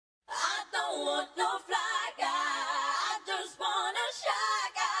want no fly guy, I just want a shy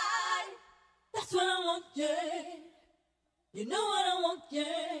guy. That's what I want, yeah. You know what I want, yeah.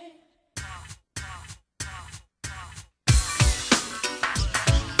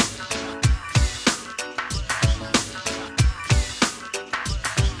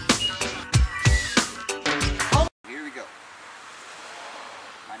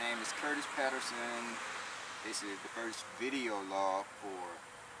 My name is Curtis Patterson. This is the first video log for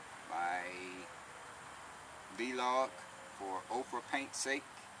my vlog for Ohforpaintssake.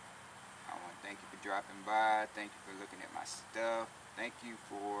 I want to thank you for dropping by. Thank you for looking at my stuff. Thank you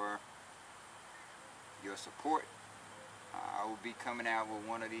for your support. I will be coming out with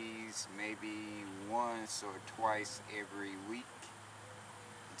one of these maybe once or twice every week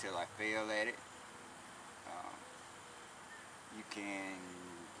until I fail at it. You can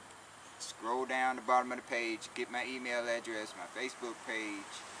scroll down the bottom of the page, get my email address, my Facebook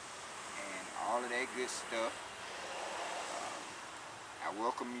page, and all of that good stuff. I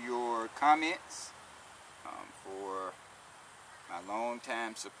welcome your comments for my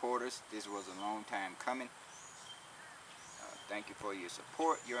long-time supporters. This was a long time coming. Thank you for your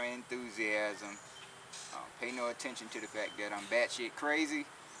support, your enthusiasm. Pay no attention to the fact that I'm batshit crazy.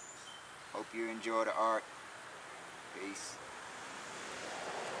 Hope you enjoy the art. Peace.